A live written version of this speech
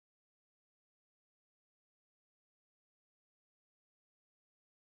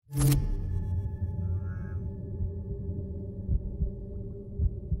Oh,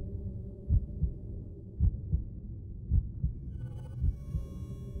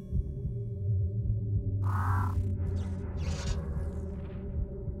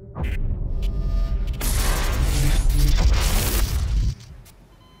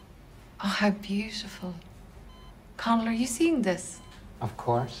 how beautiful. Connell, are you seeing this? Of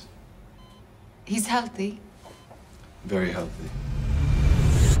course. He's healthy. Very healthy.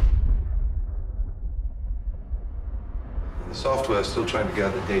 The software is still trying to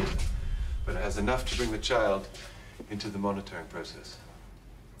gather data, but it has enough to bring the child into the monitoring process.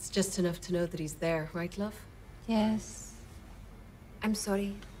 It's just enough to know that he's there, right, love? Yes. I'm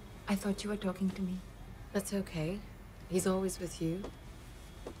sorry. I thought you were talking to me. That's okay. He's always with you.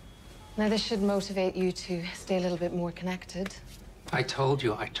 Now, this should motivate you to stay a little bit more connected. I told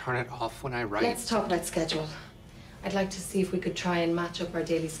you I turn it off when I write. Let's talk about schedule. I'd like to see if we could try and match up our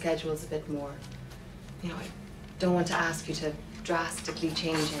daily schedules a bit more. You know, I don't want to ask you to drastically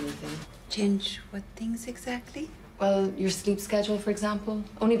change anything. Change what things exactly? Well, your sleep schedule, for example,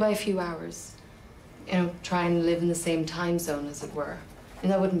 only by a few hours. You know, try and live in the same time zone, as it were. And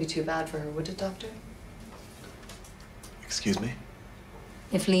that wouldn't be too bad for her, would it, Doctor? Excuse me?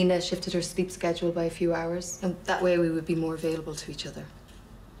 If Leena shifted her sleep schedule by a few hours, and that way we would be more available to each other.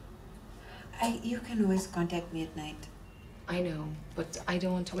 You can always contact me at night. I know, but I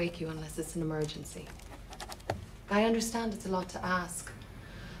don't want to wake you unless it's an emergency. I understand it's a lot to ask,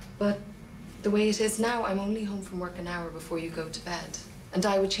 but the way it is now, I'm only home from work an hour before you go to bed. And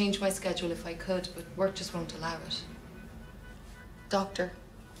I would change my schedule if I could, but work just won't allow it. Doctor?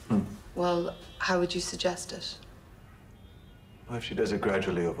 Well, how would you suggest it? Well, if she does it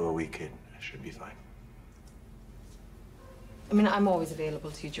gradually over a weekend, it should be fine. I mean, I'm always available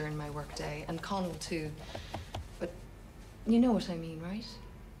to you during my workday, and Connell too. But you know what I mean, right?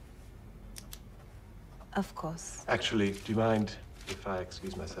 Of course. Actually, do you mind if I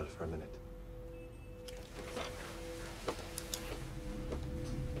excuse myself for a minute?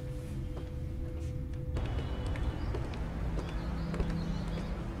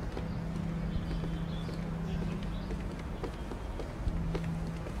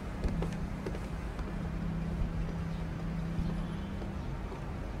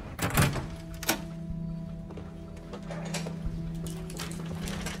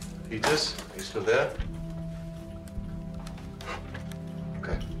 Peters, are you still there?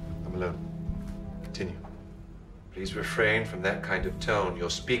 Okay, I'm alone. Continue. Please refrain from that kind of tone. You're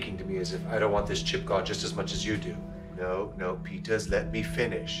speaking to me as if I don't want this chip gone just as much as you do. No, Peters, let me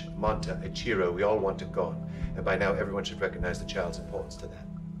finish. Monta, Ichiro, we all want it gone. And by now, everyone should recognize the child's importance to that.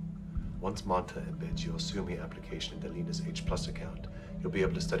 Once Monta embeds your Sumi application into Leena's H+ account, you'll be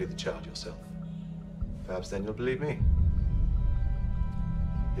able to study the child yourself. Perhaps then you'll believe me.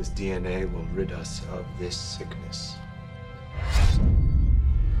 His DNA will rid us of this sickness.